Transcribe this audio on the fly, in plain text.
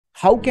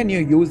How can you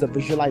use the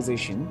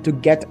visualization to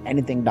get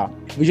anything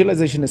done?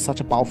 Visualization is such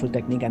a powerful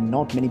technique and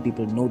not many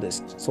people know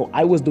this. So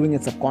I was doing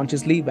it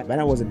subconsciously when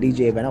I was a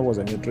DJ, when I was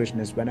a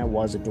nutritionist, when I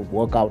was into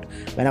workout,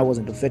 when I was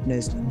into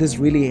fitness. This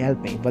really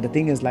helped me. But the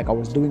thing is, like, I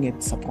was doing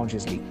it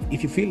subconsciously.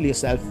 If you feel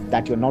yourself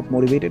that you're not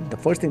motivated, the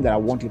first thing that I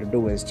want you to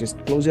do is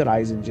just close your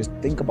eyes and just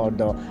think about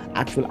the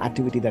actual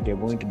activity that you're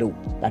going to do.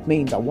 That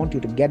means I want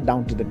you to get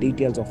down to the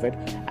details of it,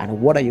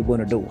 and what are you going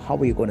to do? How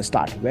are you going to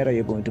start? Where are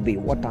you going to be?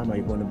 What time are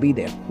you going to be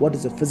there? What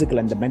is the physical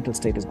and the mental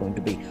state is going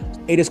to be?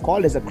 It is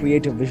called as a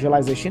creative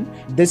visualization.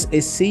 This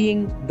is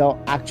seeing the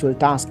actual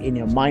task in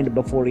your mind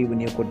before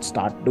even you could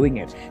start doing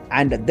it.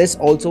 And this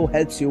also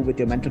helps you with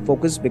your mental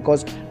focus,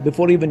 because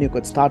before even you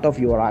could start off,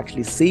 you are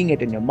actually seeing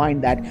it in your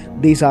mind that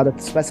these are the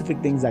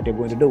specific things that you're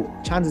going to do.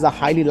 Chances are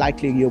highly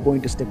likely you're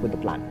going to stick with the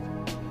plan.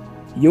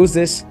 Use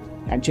this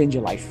and change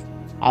your life.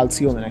 I'll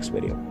see you in the next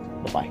video.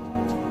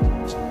 Bye-bye.